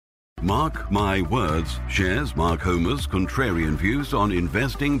Mark My Words shares Mark Homer's contrarian views on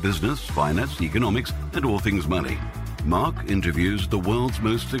investing, business, finance, economics, and all things money. Mark interviews the world's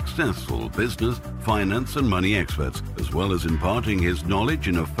most successful business, finance, and money experts, as well as imparting his knowledge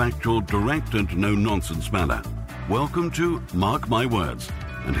in a factual, direct, and no-nonsense manner. Welcome to Mark My Words,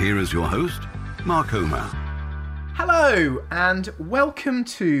 and here is your host, Mark Homer. Hello, and welcome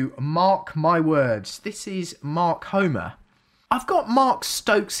to Mark My Words. This is Mark Homer. I've got Mark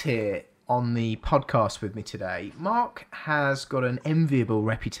Stokes here on the podcast with me today. Mark has got an enviable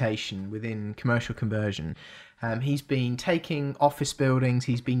reputation within commercial conversion. He's been taking office buildings,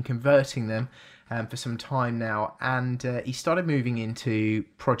 he's been converting them for some time now, and he started moving into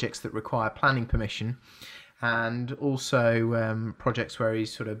projects that require planning permission, and also projects where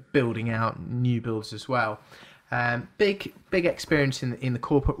he's sort of building out new builds as well. Big experience in the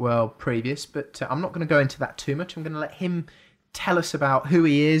corporate world previous, but I'm not going to go into that too much. I'm going to let him tell us about who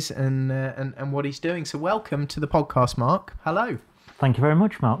he is and what he's doing. So welcome to the podcast, Mark. Hello. Thank you very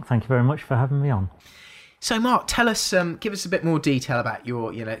much, Mark. Thank you very much for having me on. So Mark, tell us, give us a bit more detail about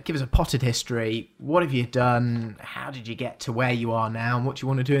give us a potted history. What have you done? How did you get to where you are now, and what do you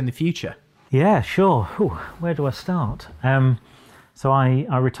want to do in the future? Yeah, sure. Where do I start? So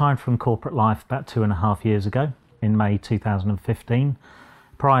I retired from corporate life about 2.5 years ago in May 2015.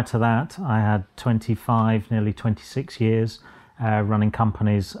 Prior to that, I had 25, nearly 26 years running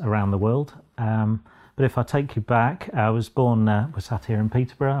companies around the world. But if I take you back, I was born, we're sat here in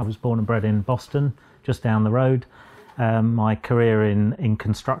Peterborough. I was born and bred in Boston, just down the road. My career in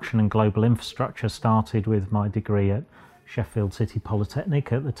construction and global infrastructure started with my degree at Sheffield City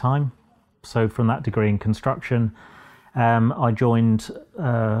Polytechnic at the time. So from that degree in construction, I joined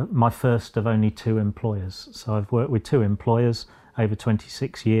my first of only 2 employers. So I've worked with 2 employers over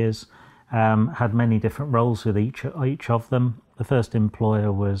 26 years, had many different roles with each of them. The first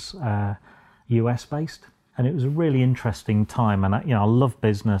employer was US based, and it was a really interesting time. And I love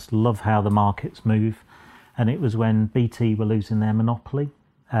business, love how the markets move. And it was when BT were losing their monopoly,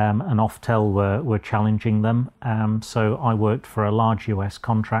 and Oftel were challenging them. So I worked for a large US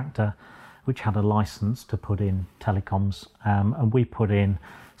contractor which had a license to put in telecoms, and we put in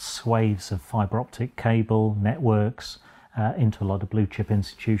swathes of fibre optic cable networks into a lot of blue chip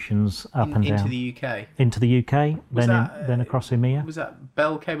institutions and down. Into the UK? Into the UK, then across EMEA. Was that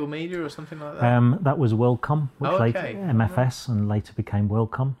Bell Cable Media or something like that? That was WorldCom, which later MFS and later became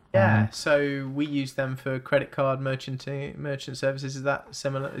WorldCom. Yeah, so we use them for credit card merchant services. Is that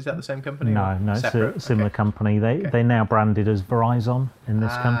similar? Is that the same company? No, it's a similar company. They're now branded as Verizon in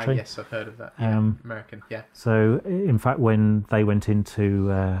this country. Yes, I've heard of that. Yeah, American, yeah. So, in fact, when they went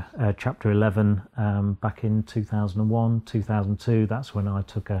into Chapter 11 back in 2001, 2002, that's when I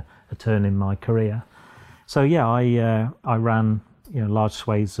took a turn in my career. So, yeah, I ran large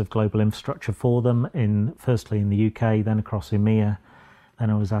swathes of global infrastructure for them, firstly in the UK, then across EMEA. Then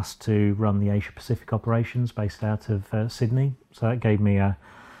I was asked to run the Asia Pacific operations based out of Sydney. So that gave me a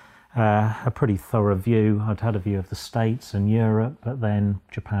pretty thorough view. I'd had a view of the States and Europe, but then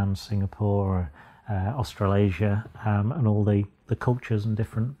Japan, Singapore, Australasia, and all the cultures and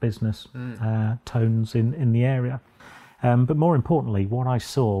different business tones in the area. But more importantly, what I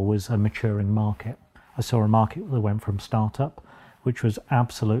saw was a maturing market. I saw a market that went from startup, which was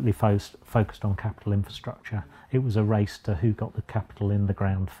absolutely focused on capital infrastructure. It was a race to who got the capital in the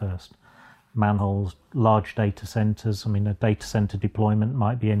ground first. Manholes, large data centres. I mean, a data centre deployment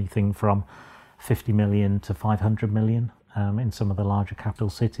might be anything from 50 million to 500 million in some of the larger capital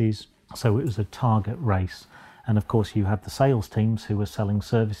cities. So it was a target race. And of course, you had the sales teams who were selling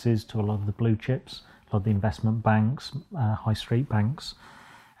services to a lot of the blue chips, a lot of the investment banks, high street banks.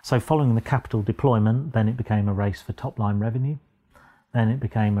 So following the capital deployment, then it became a race for top line revenue. Then it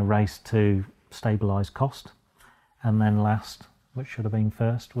became a race to stabilise cost. And then last, which should have been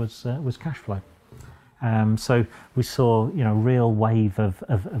first, was cash flow. So we saw real wave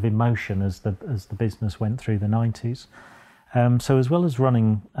of emotion as the business went through the 90s. So as well as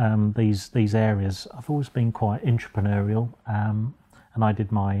running these areas, I've always been quite entrepreneurial, and I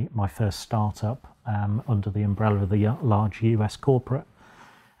did my first startup under the umbrella of the large US corporate,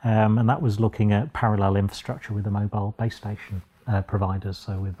 and that was looking at parallel infrastructure with the mobile base station providers,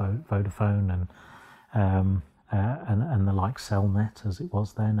 so with Vodafone and the like Cellnet as it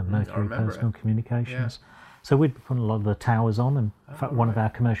was then, and Mercury Personal Communications. Yeah. So we'd put a lot of the towers on, and in fact one of our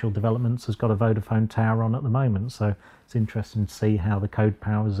commercial developments has got a Vodafone tower on at the moment, so it's interesting to see how the code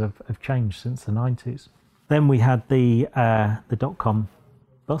powers have changed since the 90s. Then we had the dot-com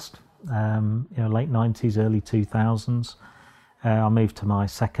bust, late 90s, early 2000s. I moved to my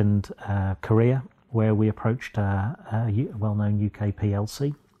second career, where we approached a well-known UK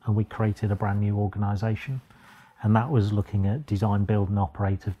PLC and we created a brand new organisation. And that was looking at design, build and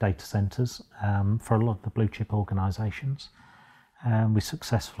operate of data centres for a lot of the blue chip organisations. We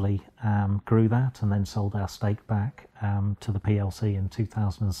successfully grew that and then sold our stake back to the PLC in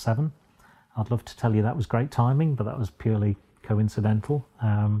 2007. I'd love to tell you that was great timing, but that was purely coincidental,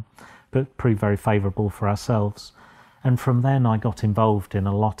 but proved very favourable for ourselves. And from then I got involved in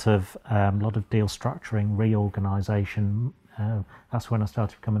a lot of deal structuring, reorganisation. That's when I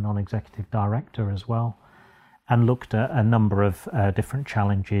started becoming non-executive director as well, and looked at a number of different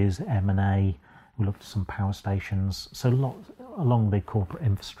challenges, M&A. We looked at some power stations, so a lot along the corporate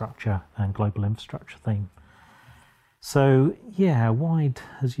infrastructure and global infrastructure theme. So yeah,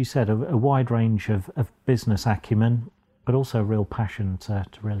 as you said, a wide range of business acumen, but also a real passion to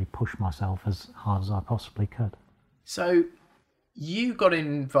really push myself as hard as I possibly could. So you got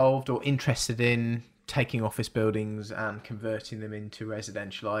involved or interested in taking office buildings and converting them into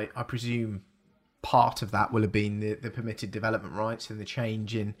residential. I presume part of that will have been the permitted development rights and the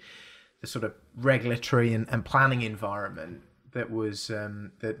change in the sort of regulatory and planning environment that was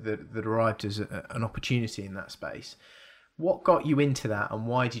that arrived as an opportunity in that space. What got you into that, and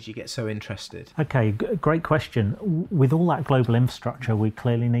why did you get so interested? Okay, great question. With all that global infrastructure, we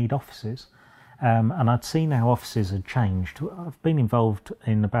clearly need offices. And I'd seen how offices had changed. I've been involved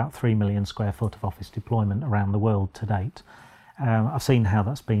in about 3 million square foot of office deployment around the world to date. I've seen how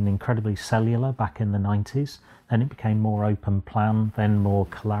that's been incredibly cellular back in the 90s. Then it became more open plan, then more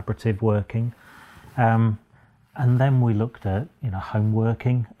collaborative working. And then we looked at home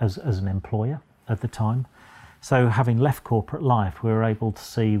working as an employer at the time. So having left corporate life, we were able to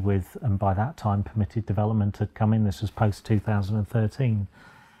see and by that time permitted development had come in. This was post 2013.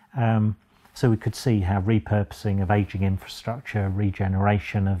 So we could see how repurposing of ageing infrastructure,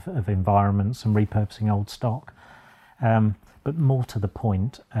 regeneration of environments and repurposing old stock. But more to the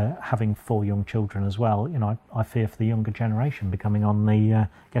point, having 4 young children as well, I fear for the younger generation getting on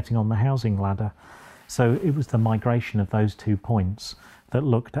the housing ladder. So it was the migration of those 2 points that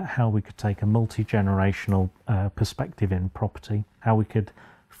looked at how we could take a multi-generational perspective in property, how we could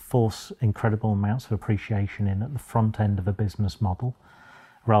force incredible amounts of appreciation in at the front end of a business model,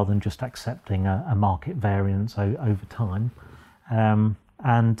 rather than just accepting a market variance over time.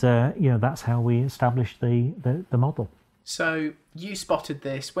 That's how we established the model. So you spotted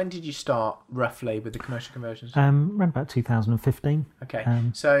this. When did you start roughly with the commercial conversions? Around about 2015. Okay.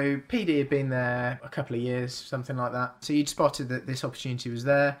 So PD had been there a couple of years, something like that. So you'd spotted that this opportunity was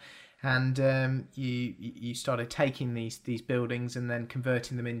there, and you started taking these buildings and then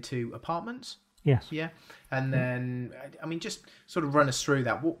converting them into apartments. Yes. Yeah. And then, just sort of run us through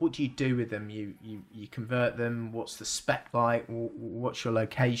that. What do you do with them? You convert them. What's the spec like? What's your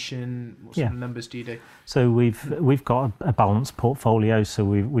location? What sort of numbers do you do? So we've got a balanced portfolio. So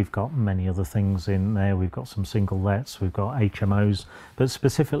we've got many other things in there. We've got some single lets. We've got HMOs. But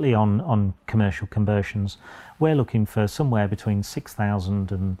specifically on commercial conversions, we're looking for somewhere between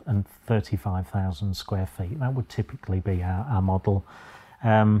 6,000 and 35,000 square feet. That would typically be our model.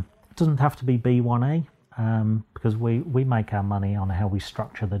 It doesn't have to be B1A because we make our money on how we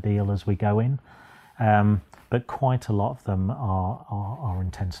structure the deal as we go in, but quite a lot of them are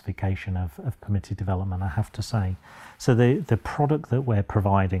intensification of permitted development, I have to say. So the product that we're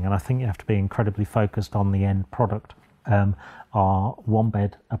providing, and I think you have to be incredibly focused on the end product, are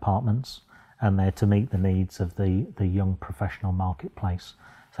 1-bed apartments, and they're to meet the needs of the young professional marketplace.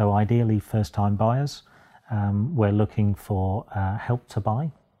 So ideally first-time buyers. We're looking for Help to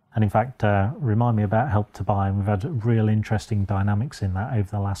Buy. And in fact, remind me about Help to Buy, and we've had real interesting dynamics in that over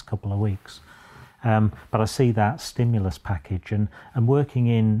the last couple of weeks. But I see that stimulus package and working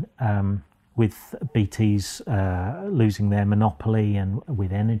in with BT's losing their monopoly, and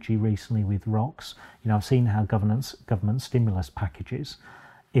with energy recently with ROCs. I've seen how government stimulus packages,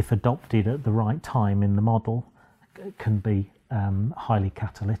 if adopted at the right time in the model, can be highly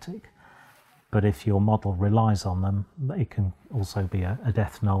catalytic. But if your model relies on them, it can also be a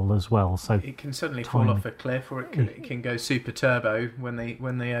death knell as well. So it can suddenly fall off a cliff, or it can go super turbo when they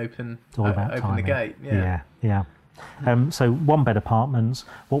open the gate. Yeah. So 1-bed apartments.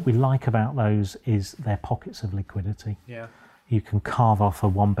 What we like about those is they're pockets of liquidity. Yeah. You can carve off a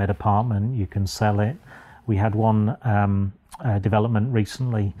 1-bed apartment. You can sell it. We had one development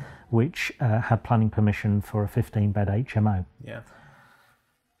recently which had planning permission for a 15-bed HMO. Yeah.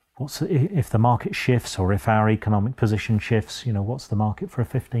 If the market shifts, or if our economic position shifts, what's the market for a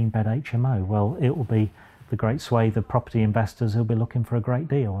 15-bed HMO? Well, it will be the great swathe of property investors who'll be looking for a great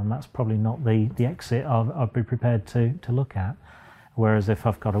deal, and that's probably not the exit I'd be prepared to look at. Whereas if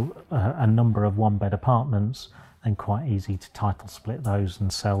I've got a number of 1-bed apartments, and quite easy to title split those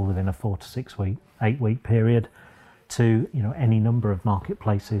and sell within a 4 to 6 week, 8-week period to, you know, any number of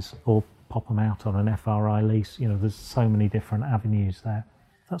marketplaces, or pop them out on an FRI lease. You know, there's so many different avenues there.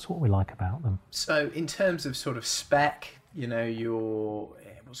 That's what we like about them. So in terms of sort of spec, you know,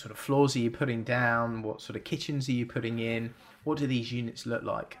 what sort of floors are you putting down? What sort of kitchens are you putting in? What do these units look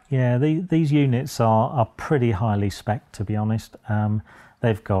like? Yeah, these units are pretty highly spec, to be honest.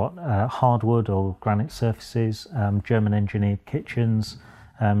 They've got hardwood or granite surfaces, German engineered kitchens,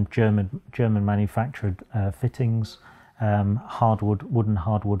 German manufactured fittings, wooden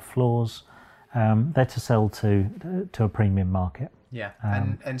hardwood floors. They're to sell to a premium market. Yeah,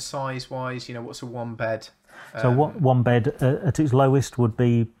 and size-wise, you know, what's a one bed? So one bed at its lowest would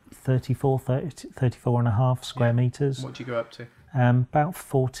be 34 and a half square metres. What do you go up to? About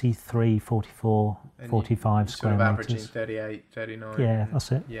 43, 44, 45 square sort of metres. averaging 38, 39. Yeah,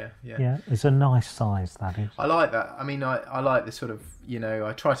 that's it. Yeah. Yeah, it's a nice size, that is. I like that. I mean, I like the sort of, you know,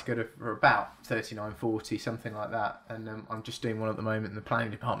 I try to go for about 39, 40, something like that. And I'm just doing one at the moment, and the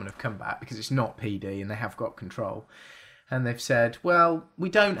planning department have come back because it's not PD and they have got control. And they've said, well, we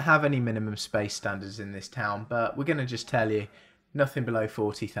don't have any minimum space standards in this town, but we're going to just tell you, nothing below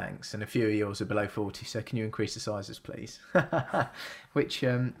 40, thanks. And a few of yours are below 40, so can you increase the sizes, please? Which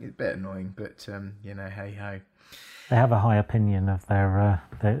is a bit annoying, but, you know, hey-ho. They have a high opinion of their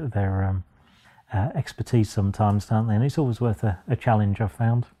expertise sometimes, don't they? And it's always worth a challenge, I've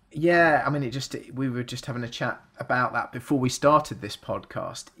found. Yeah, I mean, we were just having a chat about that before we started this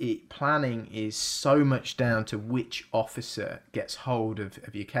podcast. Planning is so much down to which officer gets hold of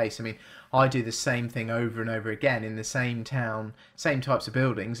your case. I mean, I do the same thing over and over again in the same town, same types of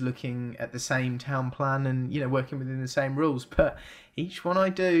buildings, looking at the same town plan and, you know, working within the same rules. But each one I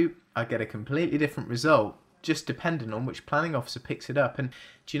do, I get a completely different result, just depending on which planning officer picks it up. And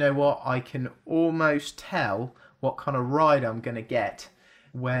do you know what? I can almost tell what kind of ride I'm going to get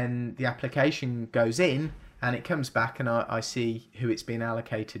when the application goes in and it comes back and I see who it's been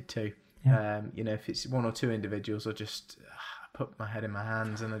allocated to. Yeah. You know, if it's one or two individuals, I just put my head in my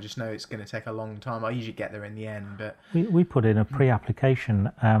hands and I just know it's going to take a long time. I usually get there in the end, but we put in a pre-application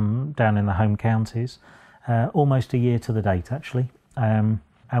down in the home counties, almost a year to the date actually, and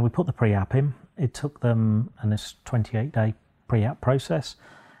we put the pre-app in. It took them a 28-day pre-app process.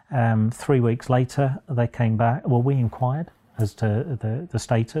 3 weeks later they came back. Well, we inquired as to the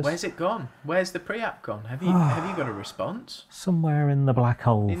status. Where's it gone? Where's the pre-app gone? Have you got a response? Somewhere in the black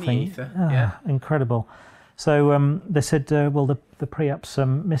hole in thing. The ether. Yeah, incredible. So they said, well, the pre-app's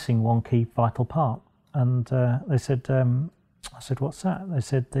missing one key vital part, and they said, I said, what's that? They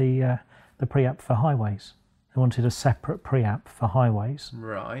said the pre-app for highways. They wanted a separate pre-app for highways.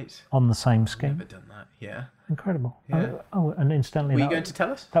 Right. On the same scheme. Never done that. Yeah. Incredible. Yeah. Oh, and instantly. Were you going to tell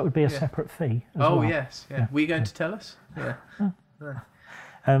us? That would be a separate fee. Oh, yes. Yeah. Were you going to tell us? Yeah.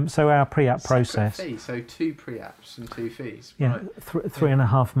 So our pre-app process. Fee, so 2 pre-apps and 2 fees. Yeah. Right.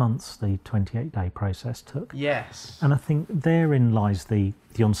 3.5 months the 28-day process took. Yes. And I think therein lies the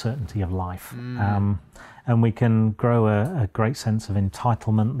uncertainty of life. And we can grow a great sense of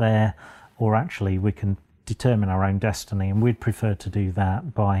entitlement there, or actually we can determine our own destiny, and we'd prefer to do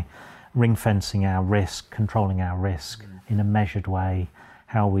that by ring fencing our risk, controlling our risk in a measured way,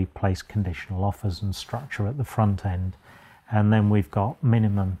 how we place conditional offers and structure at the front end, and then we've got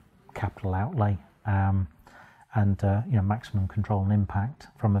minimum capital outlay and maximum control and impact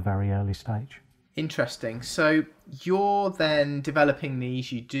from a very early stage. Interesting. So you're then developing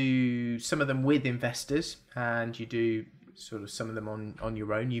these. You do some of them with investors, and you do sort of some of them on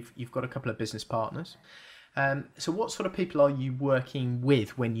your own. You've got a couple of business partners. So what sort of people are you working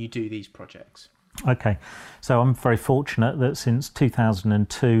with when you do these projects? Okay, so I'm very fortunate that since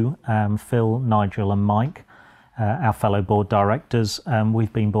 2002, Phil, Nigel and Mike, our fellow board directors,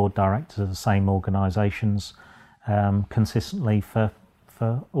 we've been board directors of the same organisations consistently for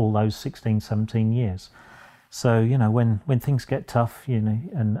all those 16, 17 years. So, you know, when things get tough, you know,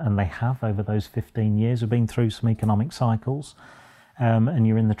 and they have over those 15 years, we've been through some economic cycles, and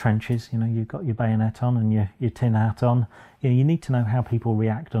you're in the trenches, you know, you've got your bayonet on and your tin hat on. You know, you need to know how people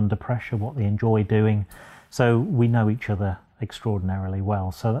react under pressure, what they enjoy doing. So we know each other extraordinarily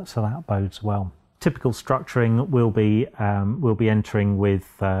well, so that bodes well. Typical structuring will be entering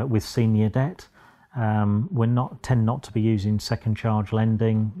with senior debt. We tend not to be using second charge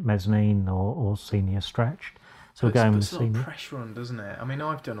lending, mezzanine or senior stretched. So we're going with senior. Puts a lot of pressure on, doesn't it? I mean,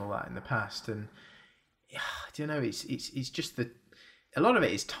 I've done all that in the past, and do you know, it's just a lot of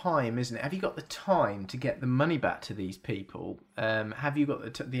it is time, isn't it? Have you got the time to get the money back to these people? Have you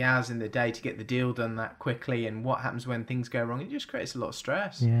got the hours in the day to get the deal done that quickly? And what happens when things go wrong? It just creates a lot of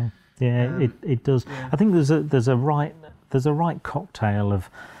stress. Yeah. Yeah, it does. Yeah. I think there's a right cocktail of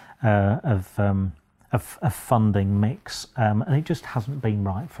funding mix, and it just hasn't been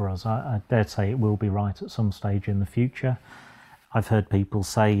right for us. I dare say it will be right at some stage in the future. I've heard people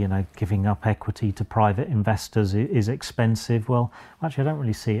say, giving up equity to private investors is expensive. Well, actually, I don't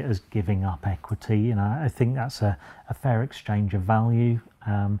really see it as giving up equity. I think that's a fair exchange of value.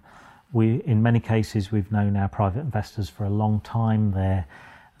 In many cases, we've known our private investors for a long time. They're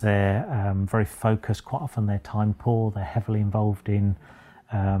very focused. Quite often, they're time poor. They're heavily involved in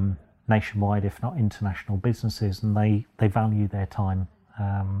nationwide, if not international businesses, and they value their time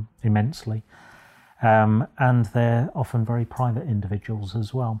immensely. And they're often very private individuals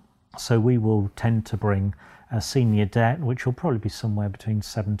as well. So we will tend to bring a senior debt, which will probably be somewhere between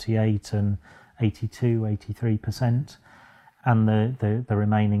 78 and 82, 83%, and the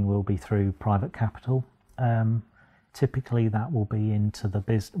remaining will be through private capital. Typically that will be into the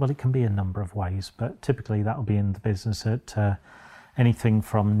business. Well, it can be a number of ways, but typically that will be in the business at anything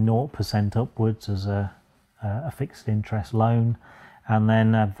from 0% upwards as a fixed interest loan, and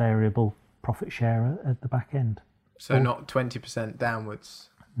then a variable profit share at the back end. So not 20% downwards?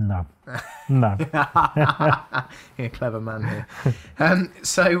 No. You're a clever man here.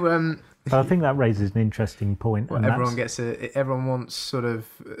 But I think that raises an interesting point. Well, everyone wants sort of,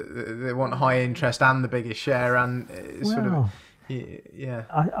 they want high interest and the biggest share, and yeah.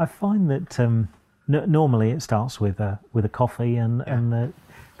 I find that normally it starts with a coffee and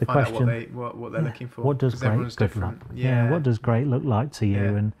the question what they're looking for. What does great look like? Yeah. What does great look like to you?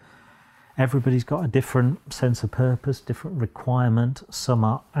 Yeah. And everybody's got a different sense of purpose, different requirement. Some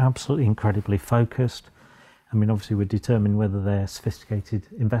are absolutely incredibly focused. I mean, obviously, we determine whether they're sophisticated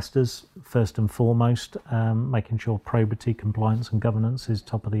investors first and foremost, making sure probity, compliance, and governance is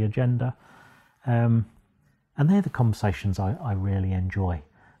top of the agenda. And they're the conversations I really enjoy.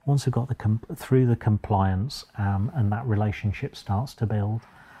 Once we've got through the compliance and that relationship starts to build,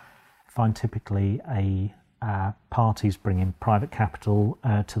 I find typically parties bringing private capital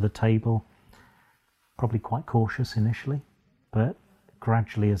to the table, probably quite cautious initially, but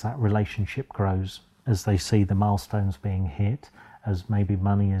gradually as that relationship grows, as they see the milestones being hit, as maybe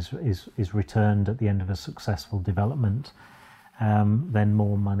money is returned at the end of a successful development, then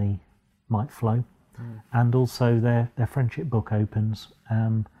more money might flow. And also their friendship book opens,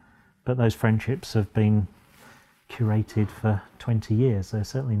 but those friendships have been curated for 20 years. They're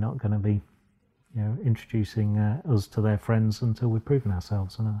certainly not going to be introducing us to their friends until we've proven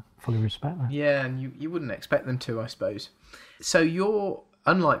ourselves, and I fully respect that. Yeah, and you wouldn't expect them to, I suppose. So you're,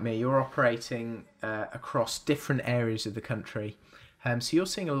 unlike me, you're operating across different areas of the country. So you're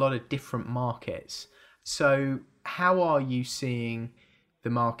seeing a lot of different markets. So how are you seeing the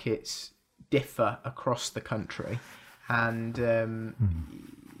markets differ across the country? And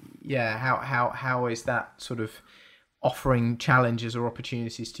how is that sort of offering challenges or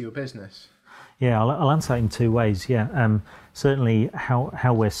opportunities to your business? Yeah, I'll answer that in two ways. Yeah, certainly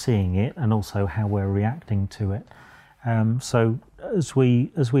how we're seeing it, and also how we're reacting to it. So as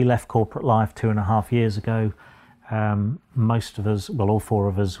we left corporate life 2.5 years ago, most of us, well, all four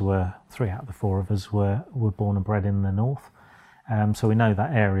of us were, 3 out of the 4 of us were born and bred in the north. So we know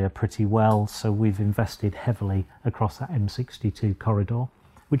that area pretty well. So we've invested heavily across that M62 corridor,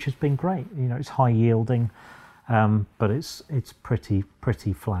 which has been great. It's high yielding, but it's pretty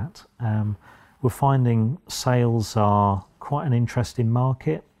flat. We're finding sales are quite an interesting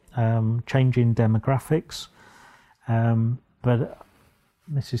market, changing demographics. But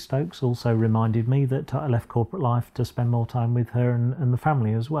Mrs. Stokes also reminded me that I left corporate life to spend more time with her and the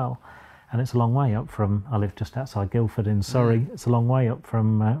family as well. And it's a long way up from, I live just outside Guildford in Surrey. It's a long way up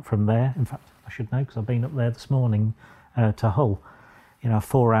from there. In fact, I should know because I've been up there this morning to Hull, a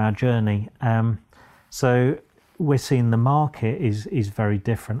 4-hour journey. So we're seeing the market is very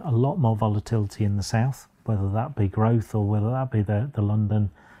different. A lot more volatility in the south, whether that be growth or whether that be the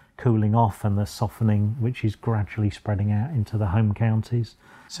London cooling off and the softening, which is gradually spreading out into the home counties.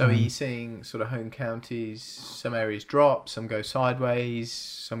 So are you seeing sort of home counties, some areas drop, some go sideways,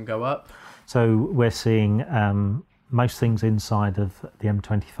 some go up? So we're seeing most things inside of the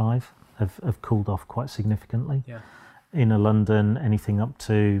M25 have cooled off quite significantly. Yeah. In London, anything up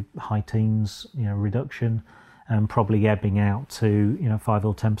to high teens, reduction, and probably ebbing out to 5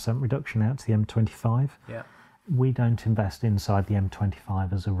 or 10% reduction out to the M25. Yeah. We don't invest inside the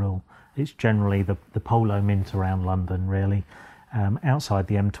M25 as a rule. It's generally the Polo Mint around London, really. Outside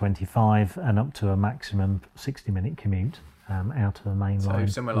the M25 and up to a maximum 60-minute commute out of the main line.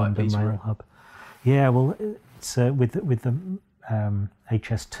 So somewhere London like Rail Hub. Yeah, well, it's with the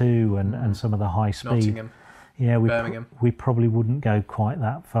HS2 and some of the high speed. Nottingham. Birmingham. We probably wouldn't go quite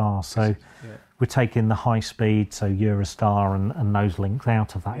that far. So we're taking the high speed, so Eurostar and those links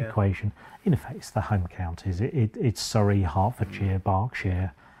out of that equation. In effect, it's the home counties. It's Surrey, Hertfordshire,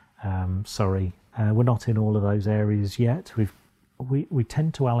 Berkshire, Surrey. We're not in all of those areas yet. We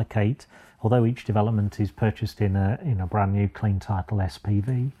tend to allocate, although each development is purchased in a brand new clean title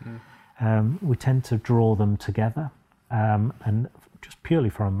SPV, we tend to draw them together, and just purely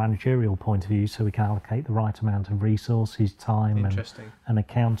from a managerial point of view, so we can allocate the right amount of resources, time, and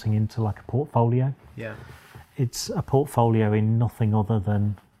accounting into like a portfolio. Yeah, it's a portfolio in nothing other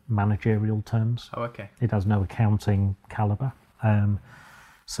than managerial terms. Oh, okay. It has no accounting calibre.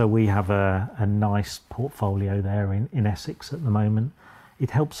 So we have a nice portfolio there in Essex at the moment. It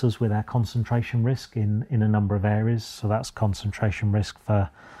helps us with our concentration risk in a number of areas. So that's concentration risk for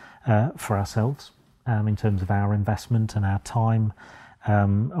ourselves in terms of our investment and our time.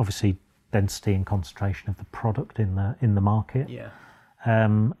 Obviously, density and concentration of the product in the market. Yeah.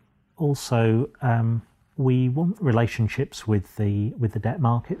 Also, we want relationships with the debt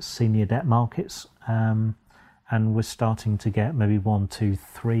markets, senior debt markets. And we're starting to get maybe 1, 2,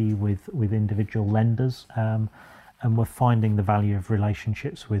 3 with individual lenders, and we're finding the value of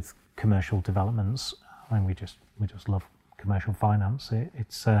relationships with commercial developments. I mean, we just love commercial finance.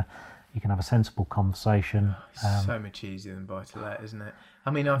 It's you can have a sensible conversation. So much easier than buy to let, isn't it?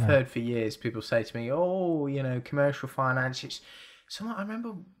 I mean, I've heard for years people say to me, "Oh, commercial finance." It's someone I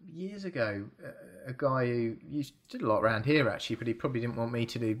remember years ago, a guy who did a lot around here actually, but he probably didn't want me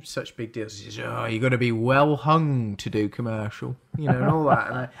to do such big deals. He says, "Oh, you got to be well hung to do commercial," and all that.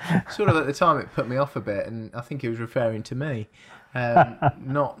 And I, sort of at the time, it put me off a bit, and I think he was referring to me,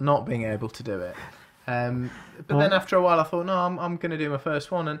 not being able to do it. But then after a while, I thought, no, I'm going to do my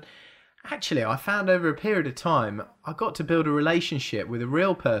first one, and actually, I found over a period of time, I got to build a relationship with a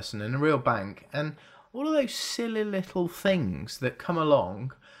real person and a real bank, and all of those silly little things that come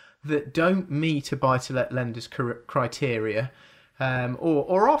along that don't meet a buy-to-let lender's criteria,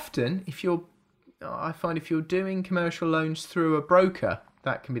 or often, I find if you're doing commercial loans through a broker,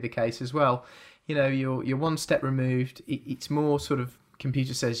 that can be the case as well. You're one step removed. It's more sort of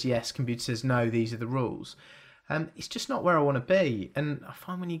computer says yes, computer says no, these are the rules. It's just not where I want to be. And I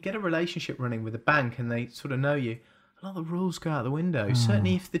find when you get a relationship running with a bank and they sort of know you, a lot of the rules go out the window.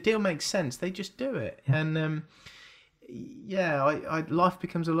 Certainly if the deal makes sense, they just do it. Yeah. And life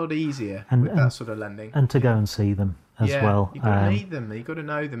becomes a lot easier with that sort of lending. And to go and see them as well. You've got to meet them, you've got to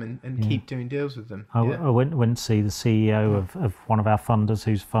know them and keep doing deals with them. I went to see the CEO of one of our funders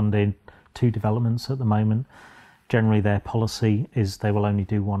who's funding 2 developments at the moment. Generally their policy is they will only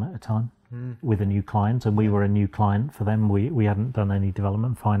do one at a time with a new client, and we were a new client for them. We hadn't done any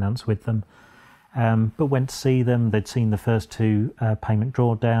development finance with them. But went to see them. They'd seen the first 2 payment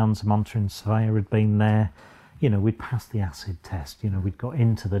drawdowns. A monitoring surveyor had been there. We'd passed the acid test. We'd got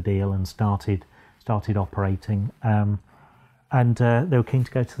into the deal and started operating. And they were keen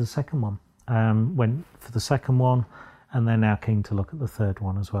to go to the second one. Went for the second one, and they're now keen to look at the third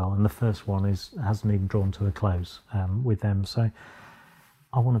one as well. And the first one hasn't even drawn to a close with them. So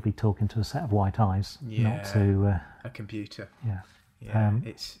I want to be talking to a set of white eyes, not to a computer. Yeah.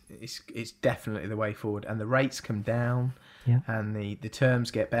 It's definitely the way forward, and the rates come down, and the terms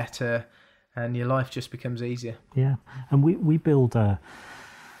get better, and your life just becomes easier. Yeah, and we build a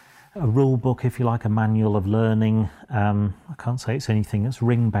rule book, if you like, a manual of learning. I can't say it's anything that's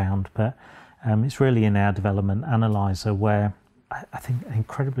ring bound, but it's really in our development analyzer where I think an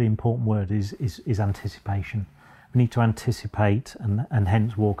incredibly important word is anticipation. We need to anticipate and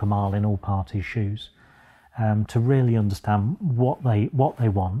hence walk a mile in all parties' shoes. To really understand what they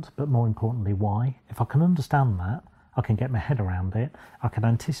want, but more importantly, why. If I can understand that, I can get my head around it. I can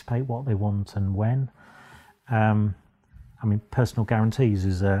anticipate what they want and when. Personal guarantees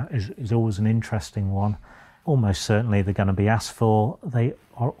is always an interesting one. Almost certainly they're going to be asked for. They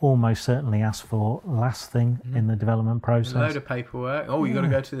are almost certainly asked for last thing in the development process. A load of paperwork. Oh, you've got to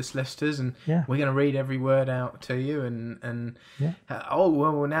go to the solicitors, and we're going to read every word out to you, and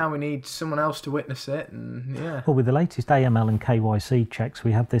now we need someone else to witness it, and Well, with the latest AML and KYC checks,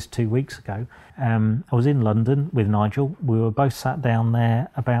 we had this 2 weeks ago. I was in London with Nigel. We were both sat down there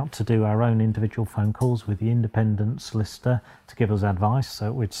about to do our own individual phone calls with the independent solicitor to give us advice.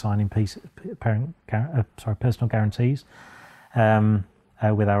 So we'd sign in personal guarantees.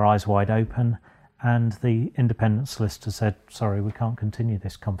 With our eyes wide open, and the independent solicitor said, "Sorry, we can't continue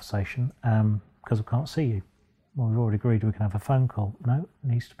this conversation because we can't see you." Well, we've already agreed we can have a phone call. No, it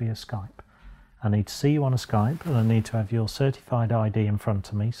needs to be a Skype. I need to see you on a Skype, and I need to have your certified ID in front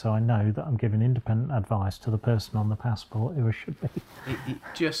of me, so I know that I'm giving independent advice to the person on the passport who I should be. It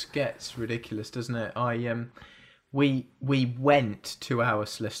just gets ridiculous, doesn't it? We went to our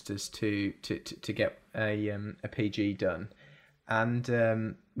solicitors to get a PG done,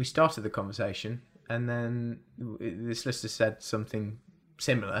 and we started the conversation, and then the solicitor said something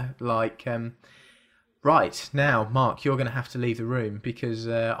similar, like, right, now, Mark, you're going to have to leave the room because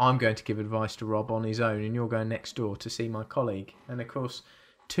I'm going to give advice to Rob on his own, and you're going next door to see my colleague. And of course,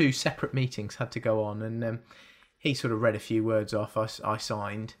 2 separate meetings had to go on, and he sort of read a few words off. I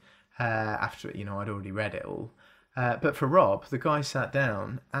signed after I'd already read it all. But for Rob, the guy sat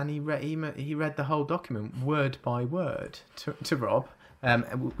down and he read the whole document word by word to Rob,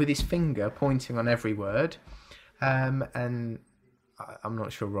 with his finger pointing on every word, and I'm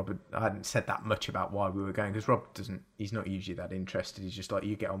not sure I hadn't said that much about why we were going, because Rob he's not usually that interested. He's just like,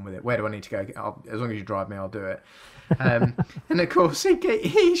 you get on with it. Where do I need to go? As long as you drive me, I'll do it. And of course,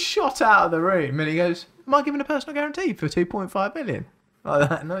 he shot out of the room and he goes, am I giving a personal guarantee for 2.5 million? Like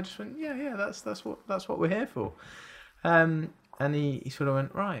that. And I just went, yeah, that's what we're here for. And he sort of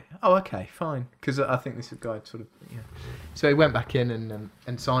went, right, oh, okay, fine. Because I think this guy sort of, yeah. So he went back in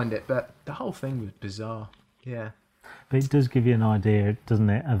and signed it, but the whole thing was bizarre. Yeah. But it does give you an idea, doesn't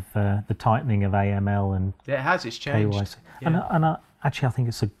it, of the tightening of AML and it's changed. KYC. Yeah. And actually, I think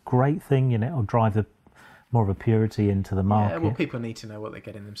it's a great thing, it'll drive more of a purity into the market. Yeah, well, people need to know what they're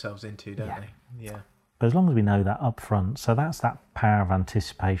getting themselves into, don't they? Yeah. But as long as we know that up front, so that's that power of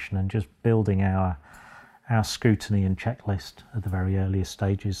anticipation and just building our scrutiny and checklist at the very earliest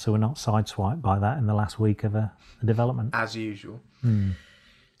stages, so we're not sideswiped by that in the last week of a development. As usual.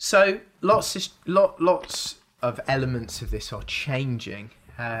 So lots of elements of this are changing,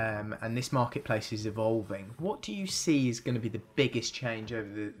 and this marketplace is evolving. What do you see is going to be the biggest change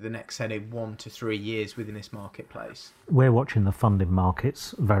over the next, say, 1 to 3 years within this marketplace? We're watching the funding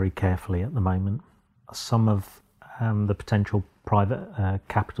markets very carefully at the moment. Some of the potential private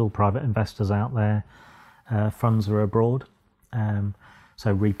capital, private investors out there, funds are abroad.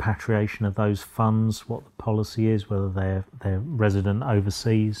 So repatriation of those funds, what the policy is, whether they're resident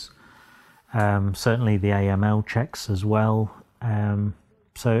overseas. Certainly the AML checks as well.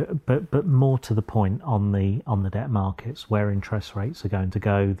 But more to the point on the debt markets, where interest rates are going to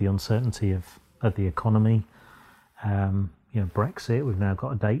go, the uncertainty of the economy. Brexit, we've now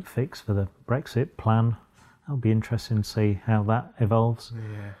got a date fixed for the Brexit plan. It'll be interesting to see how that evolves.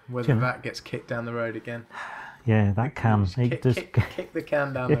 Yeah, whether that gets kicked down the road again. Yeah, that can. Kick the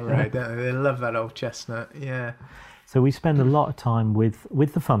can down the road, don't they? They love that old chestnut, yeah. So we spend a lot of time with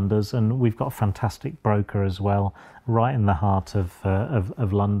the funders, and we've got a fantastic broker as well, right in the heart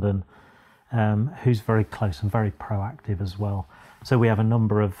of London, who's very close and very proactive as well. So we have a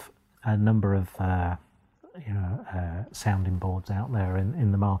number of sounding boards out there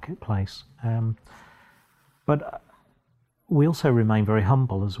in the marketplace, but we also remain very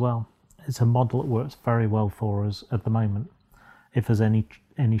humble as well. It's a model that works very well for us at the moment. If there's any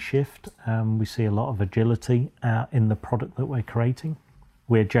shift, we see a lot of agility in the product that we're creating.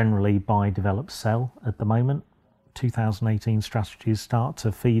 We're generally buy, develop, sell at the moment. 2018 strategies start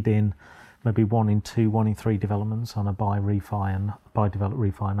to feed in maybe 1 in 2, 1 in 3 developments on a buy, develop,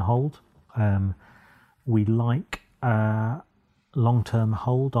 refi and hold. We like long-term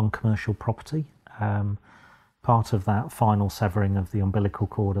hold on commercial property. Part of that final severing of the umbilical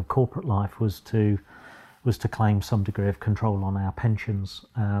cord of corporate life was to claim some degree of control on our pensions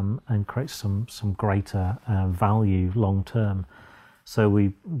and create some greater value long term. So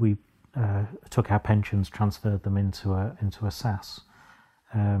we took our pensions, transferred them into a SAS.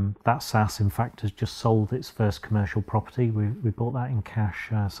 That SAS, in fact, has just sold its first commercial property. We bought that in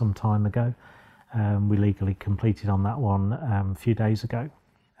cash some time ago. We legally completed on that one a few days ago.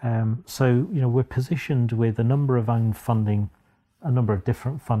 So we're positioned with a number of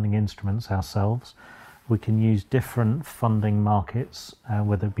different funding instruments ourselves. We can use different funding markets,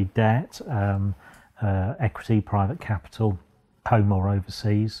 whether it be debt, equity, private capital, home or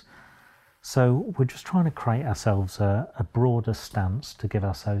overseas. So we're just trying to create ourselves a broader stance to give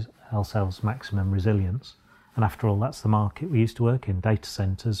ourselves maximum resilience. And after all, that's the market we used to work in, data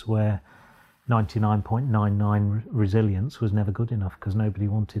centres, where 99.99 resilience was never good enough because nobody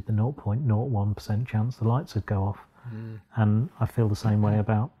wanted the 0.01% chance the lights would go off. And I feel the same way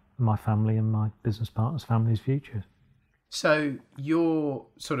about my family and my business partner's family's futures. So you're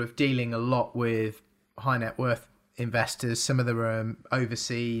sort of dealing a lot with high net worth investors. Some of them are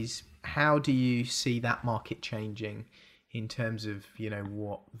overseas. How do you see that market changing in terms of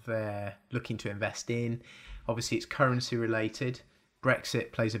what they're looking to invest in? Obviously, it's currency related.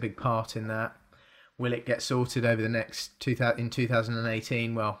 Brexit plays a big part in that. Will it get sorted over the next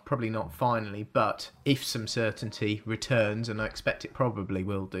 2018? Well, probably not finally, but if some certainty returns, and I expect it probably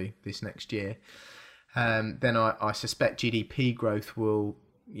will do this next year, then I suspect GDP growth will,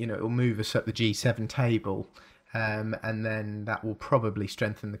 it'll move us up the G7 table, and then that will probably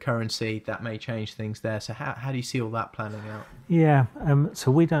strengthen the currency. That may change things there. So how do you see all that planning out? Yeah,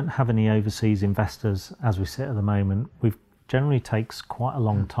 so we don't have any overseas investors as we sit at the moment. We've generally takes quite a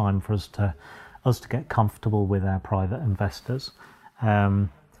long time for us to get comfortable with our private investors, so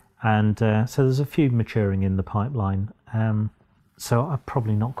there's a few maturing in the pipeline. So I'm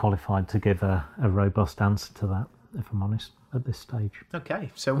probably not qualified to give a robust answer to that, if I'm honest, at this stage.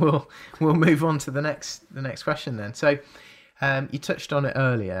 Okay, so we'll move on to the next question then. So you touched on it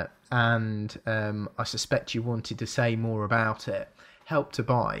earlier, and I suspect you wanted to say more about it. Help to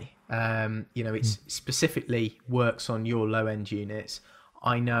Buy, it specifically works on your low end units.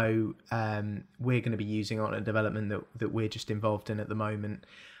 I know we're going to be using it on a development that we're just involved in at the moment.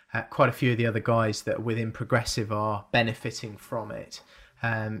 Quite a few of the other guys that are within Progressive are benefiting from it.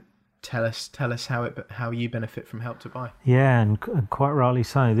 Tell us how you benefit from Help to Buy. Yeah, and quite rightly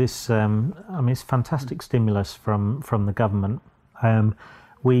so. This, it's fantastic stimulus from the government.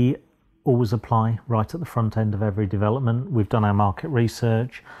 We always apply right at the front end of every development. We've done our market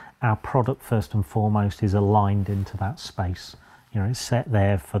research. Our product, first and foremost, is aligned into that space. It's set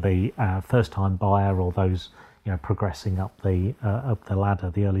there for the first-time buyer or those progressing up the ladder,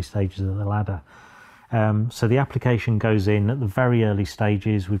 the early stages of the ladder. So the application goes in at the very early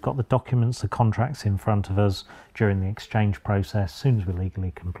stages. We've got the documents, the contracts in front of us during the exchange process. As soon as we're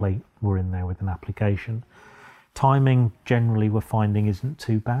legally complete, we're in there with an application. Timing, generally, we're finding isn't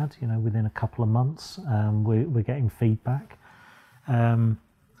too bad. Within a couple of months, we're getting feedback. And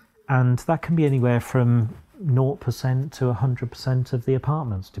that can be anywhere from 0% to 100% of the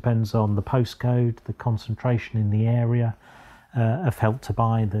apartments. Depends on the postcode, the concentration in the area of Help to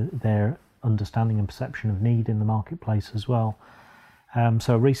Buy, their understanding and perception of need in the marketplace as well.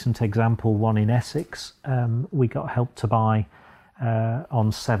 So a recent example, one in Essex, we got Help to Buy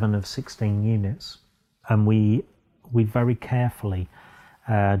on 7 of 16 units, and we very carefully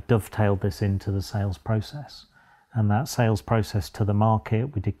dovetailed this into the sales process. And that sales process to the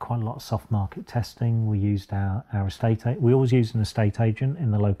market, we did quite a lot of soft market testing. We used our estate agent. We always use an estate agent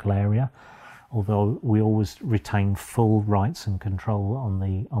in the local area, although we always retain full rights and control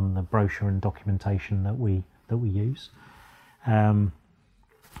on the brochure and documentation that we use,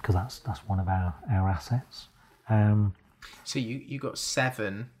 because that's one of our assets. So you got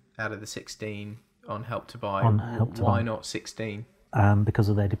 7 out of the 16 on Help to Buy. Why not 16? Because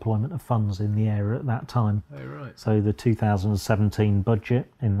of their deployment of funds in the area at that time. Oh, right. So the 2017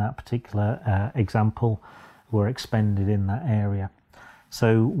 budget in that particular example were expended in that area.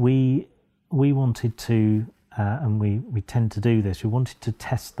 So we wanted to, and we tend to do this, we wanted to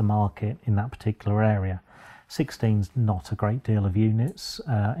test the market in that particular area. 16's not a great deal of units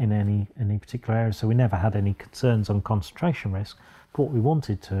in any particular area, so we never had any concerns on concentration risk. But what we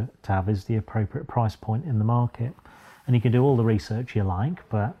wanted to have is the appropriate price point in the market. And you can do all the research you like,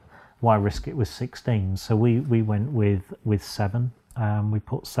 but why risk it with 16? So we went with 7. We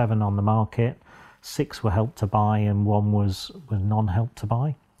put 7 on the market. 6 were Help to Buy, and 1 was non-Help to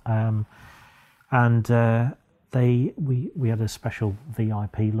Buy. We had a special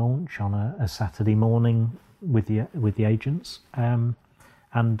VIP launch on a Saturday morning with the agents, and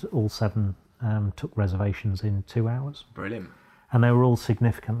all 7 took reservations in 2 hours. Brilliant. And they were all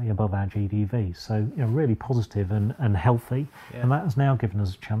significantly above our GDV, so really positive and healthy. Yeah. And that has now given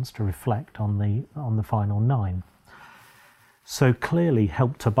us a chance to reflect on the final 9. So clearly,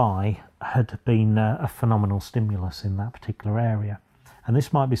 Help to Buy had been a phenomenal stimulus in that particular area, and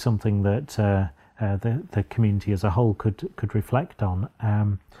this might be something that the community as a whole could reflect on.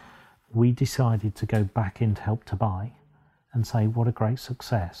 We decided to go back into Help to Buy and say, what a great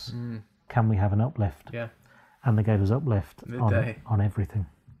success! Can we have an uplift? Yeah. And they gave us uplift on everything.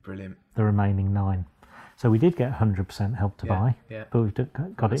 Brilliant. The remaining 9. So we did get 100% Help to Buy, but we've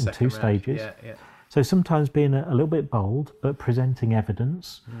got it in 2 stages. Yeah. So sometimes being a little bit bold, but presenting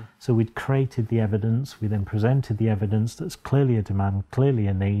evidence. So we'd created the evidence, we then presented the evidence that's clearly a demand, clearly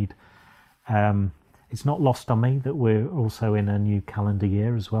a need. It's not lost on me that we're also in a new calendar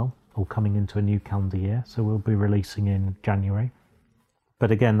year as well, or coming into a new calendar year. So we'll be releasing in January. But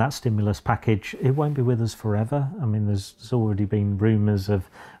again, that stimulus package, it won't be with us forever. I mean, there's already been rumours of,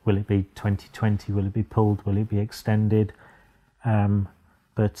 will it be 2020, will it be pulled, will it be extended?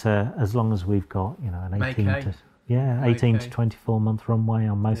 But as long as we've got, an 18 to 24 month runway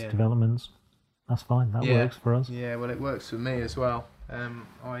on most developments, that's fine. That works for us. Yeah, well, it works for me as well.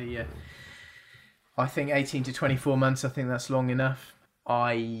 I think 18 to 24 months, I think that's long enough.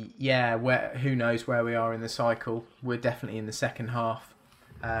 Who knows where we are in the cycle? We're definitely in the second half.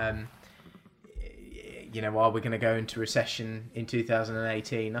 Are we going to go into recession in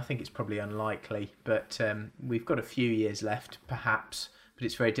 2018? I think it's probably unlikely, but we've got a few years left, perhaps, but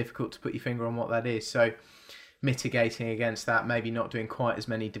it's very difficult to put your finger on what that is. So mitigating against that, maybe not doing quite as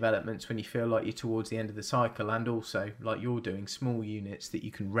many developments when you feel like you're towards the end of the cycle, and also, like you're doing, small units that you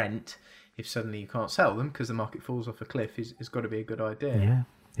can rent if suddenly you can't sell them because the market falls off a cliff has got to be a good idea.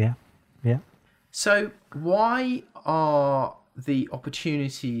 Yeah. So why are the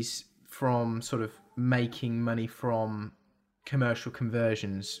opportunities from sort of making money from commercial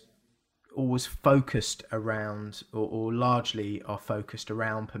conversions always focused around, or largely are focused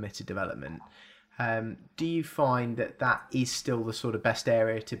around, permitted development? Do you find that is still the sort of best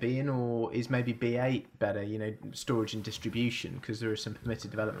area to be in, or is maybe B8 better, storage and distribution, because there are some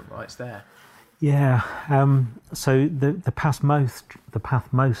permitted development rights there? Yeah. So the path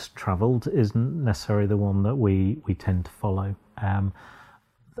most travelled isn't necessarily the one that we tend to follow.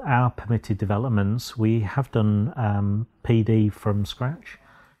 Our permitted developments, we have done PD from scratch.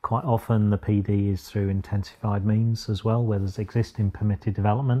 Quite often the PD is through intensified means as well, where there's existing permitted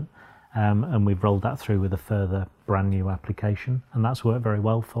development. And we've rolled that through with a further brand new application, and that's worked very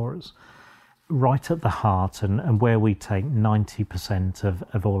well for us. Right at the heart, and where we take 90%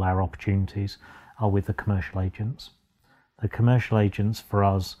 of all our opportunities, are with the commercial agents. The commercial agents for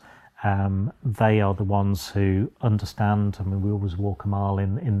us, they are the ones who understand. I mean, we always walk a mile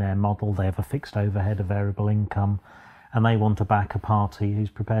in their model. They have a fixed overhead, a variable income, and they want to back a party who's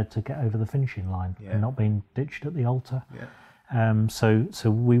prepared to get over the finishing line and not being ditched at the altar. Yeah. So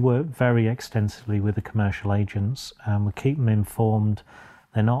we work very extensively with the commercial agents. We keep them informed.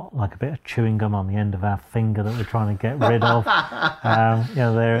 They're not like a bit of chewing gum on the end of our finger that we're trying to get rid of.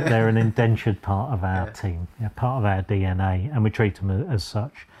 They're an indentured part of our team, part of our DNA, and we treat them as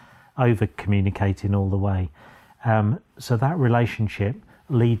such, over communicating all the way. So that relationship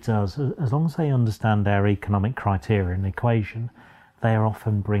leads us, as long as they understand our economic criteria and equation, they are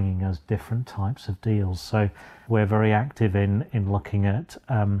often bringing us different types of deals. So we're very active in looking at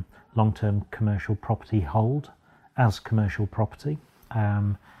long-term commercial property hold as commercial property.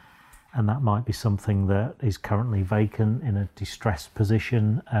 And that might be something that is currently vacant in a distressed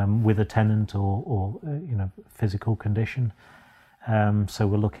position with a tenant or physical condition. So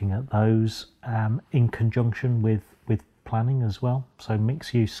we're looking at those in conjunction with planning as well. So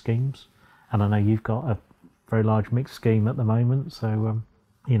mixed-use schemes. And I know you've got a very large mixed scheme at the moment, so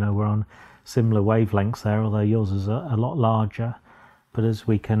we're on similar wavelengths there, although yours is a lot larger. But as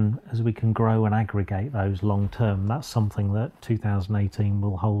we can grow and aggregate those long term, that's something that 2018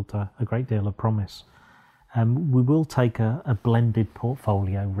 will hold a great deal of promise. We will take a blended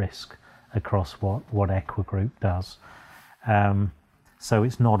portfolio risk across what Equa Group does. So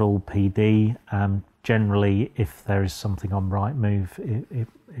it's not all PD. Generally, if there is something on Rightmove, it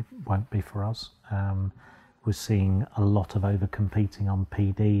won't be for us. We're seeing a lot of over-competing on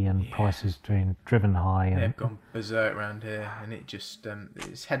PD and prices being driven high. They've gone berserk around here, and it just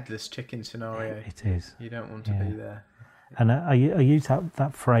it's headless chicken scenario. It is. You don't want to be there. And I use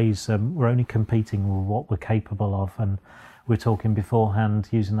that phrase, we're only competing with what we're capable of. And we're talking beforehand,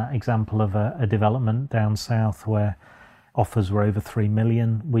 using that example of a development down south where offers were over 3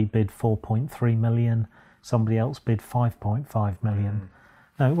 million. We bid 4.3 million. Somebody else bid 5.5 million.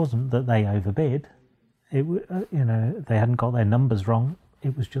 No, it wasn't that they overbid. They hadn't got their numbers wrong.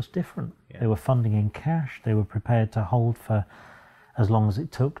 It was just different. They were funding in cash. They were prepared to hold for as long as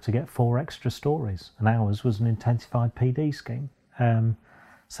it took to get 4 extra stories. And ours was an intensified PD scheme.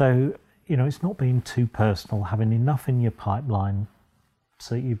 So it's not being too personal, having enough in your pipeline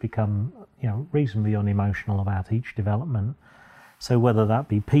so that you become reasonably unemotional about each development. So whether that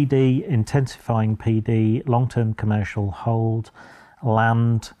be PD, intensifying PD, long-term commercial hold,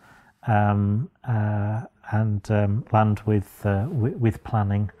 land, and land with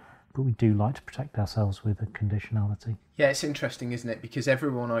planning, but we do like to protect ourselves with a conditionality. Yeah, it's interesting, isn't it? Because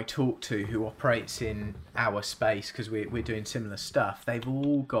everyone I talk to who operates in our space, because we're doing similar stuff, they've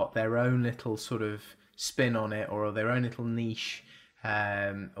all got their own little sort of spin on it, or their own little niche,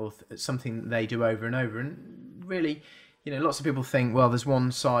 or something that they do over and over. And really, lots of people think, well, there's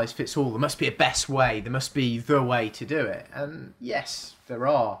one size fits all. There must be a best way. There must be the way to do it. And yes, there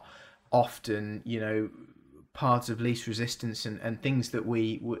are often, paths of least resistance and things that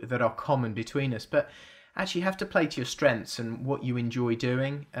that are common between us. But actually, you have to play to your strengths and what you enjoy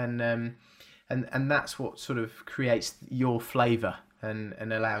doing, and that's what sort of creates your flavour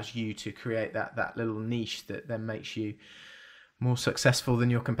and allows you to create that little niche that then makes you more successful than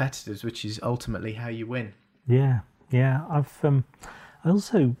your competitors, which is ultimately how you win. Yeah. I've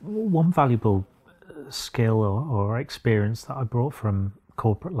also, one valuable skill or experience that I brought from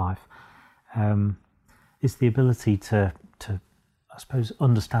corporate life is the ability to I suppose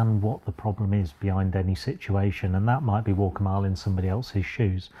understand what the problem is behind any situation, and that might be walk a mile in somebody else's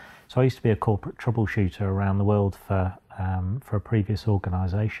shoes. So I used to be a corporate troubleshooter around the world for a previous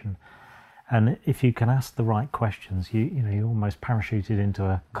organisation, and if you can ask the right questions, you're almost parachuted into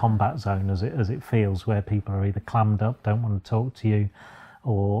a combat zone as it feels, where people are either clammed up, don't want to talk to you,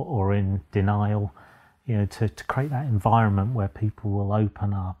 or in denial. To create that environment where people will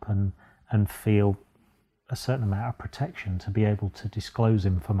open up and feel a certain amount of protection to be able to disclose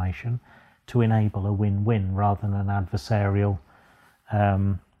information to enable a win-win rather than an adversarial,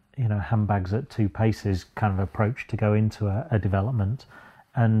 handbags at two paces kind of approach to go into a development.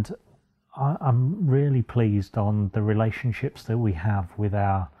 And I'm really pleased on the relationships that we have with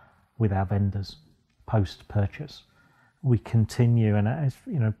our vendors post-purchase. We continue, and it's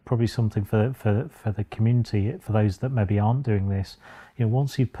probably something for the community, for those that maybe aren't doing this.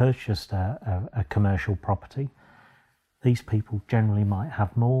 Once you've purchased a commercial property, these people generally might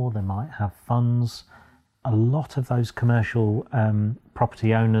have more. They might have funds. A lot of those commercial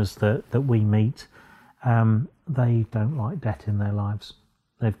property owners that we meet, they don't like debt in their lives.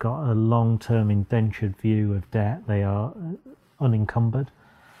 They've got a long-term indentured view of debt. They are unencumbered.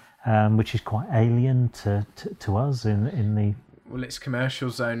 Which is quite alien to us in the... Well, it's commercial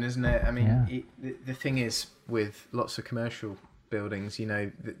zone, isn't it? I mean, the thing is, with lots of commercial buildings,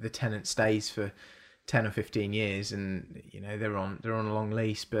 the tenant stays for 10 or 15 years, and they're on a long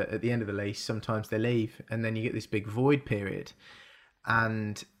lease, but at the end of the lease, sometimes they leave, and then you get this big void period,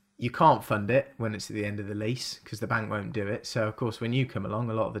 and you can't fund it when it's at the end of the lease because the bank won't do it. So, of course, when you come along,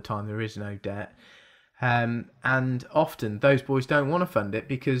 a lot of the time there is no debt. And often those boys don't want to fund it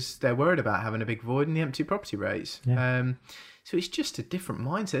because they're worried about having a big void in the empty property rates. Yeah. So it's just a different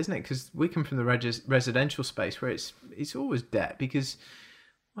mindset, isn't it? Because we come from the residential space where it's always debt because,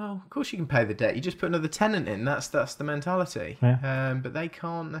 well, of course you can pay the debt. You just put another tenant in. That's the mentality. Yeah. But they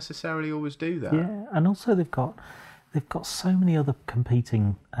can't necessarily always do that. Yeah, and also they've got so many other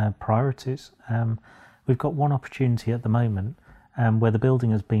competing priorities. We've got one opportunity at the moment where the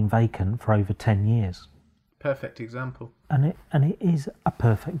building has been vacant for over 10 years. Perfect example. And it is a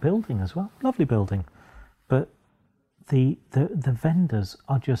perfect building as well. Lovely building. But the vendors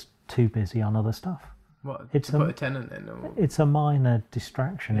are just too busy on other stuff. What, to put a tenant in? Or? It's a minor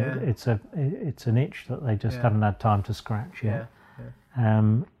distraction. Yeah. It's an itch that they just haven't had time to scratch yet.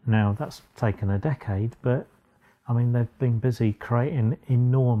 Yeah. Now, that's taken a decade, but, I mean, they've been busy creating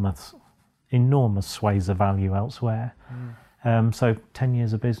enormous swathes of value elsewhere. So 10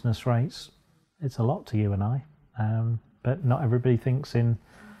 years of business rates, it's a lot to you and I, but not everybody thinks in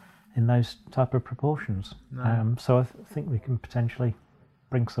those type of proportions. No. So I think we can potentially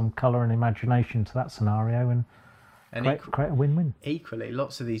bring some colour and imagination to that scenario and create a win-win. Equally,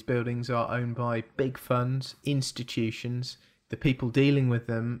 lots of these buildings are owned by big funds, institutions. The people dealing with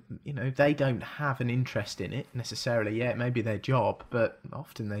them, they don't have an interest in it necessarily. Yeah, it may be their job, but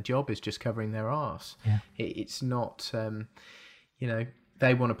often their job is just covering their arse. Yeah. It's not,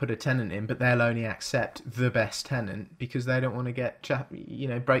 they want to put a tenant in, but they'll only accept the best tenant because they don't want to get,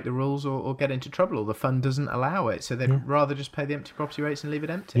 break the rules or get into trouble, or the fund doesn't allow it. So they'd rather just pay the empty property rates and leave it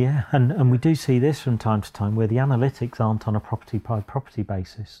empty. Yeah, and we do see this from time to time where the analytics aren't on a property by property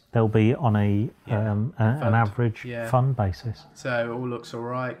basis. They'll be on an average fund basis. So it all looks all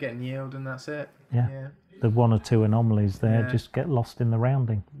right, getting yield, and that's it. Yeah. The one or two anomalies there just get lost in the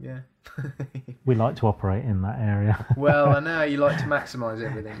rounding. Yeah. We like to operate in that area. Well, I know you like to maximise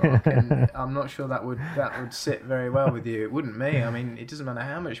everything, Mark, and I'm not sure that would sit very well with you. It wouldn't me. I mean, it doesn't matter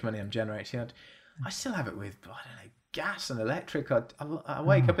how much money I'm generating. I still have it with, gas and electric. I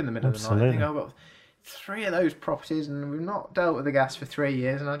wake up in the middle of the night and I think I've got 3 of those properties and we've not dealt with the gas for 3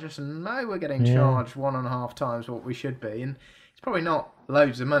 years, and I just know we're getting charged 1.5 times what we should be, and it's probably not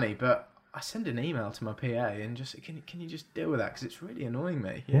loads of money, but I send an email to my PA and just can you just deal with that because it's really annoying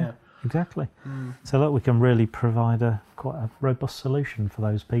me. Yeah, exactly. So look, we can really provide quite a robust solution for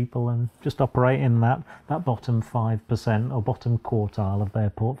those people and just operate in that bottom 5% or bottom quartile of their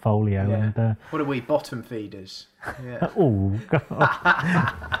portfolio. Yeah. And what are we, bottom feeders? Yeah. Oh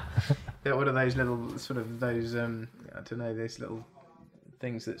God. What are those little sort of those I don't know, those little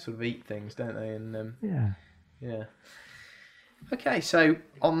things that sort of eat things, don't they? And yeah. Okay, so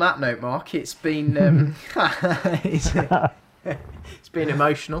on that note, Mark, it's been it's been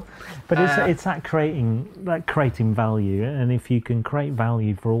emotional, but it's that creating value, and if you can create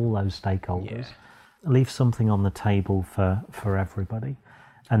value for all those stakeholders, leave something on the table for everybody,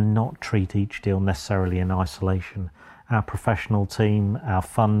 and not treat each deal necessarily in isolation. Our professional team, our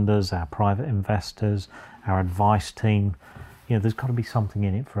funders, our private investors, our advice team, there's got to be something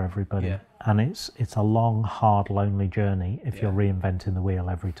in it for everybody. Yeah. And it's a long, hard, lonely journey if you're reinventing the wheel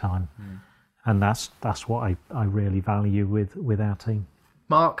every time. And that's what I really value with our team.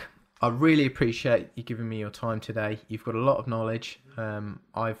 Mark, I really appreciate you giving me your time today. You've got a lot of knowledge.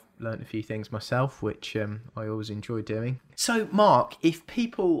 I've learnt a few things myself, which I always enjoy doing. So, Mark, if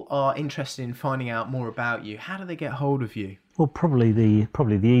people are interested in finding out more about you, how do they get hold of you? Well, probably the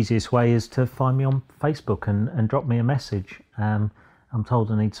easiest way is to find me on Facebook and drop me a message. I'm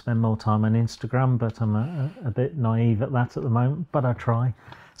told I need to spend more time on Instagram, but I'm a bit naive at that at the moment, but I try.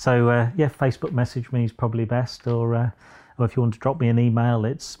 So, Facebook message me is probably best, or if you want to drop me an email,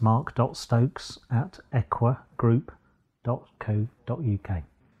 it's mark.stokes@equagroup.co.uk.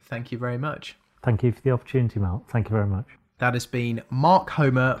 Thank you very much. Thank you for the opportunity, Mark. Thank you very much. That has been Mark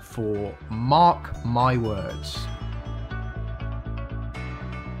Homer for Mark My Words.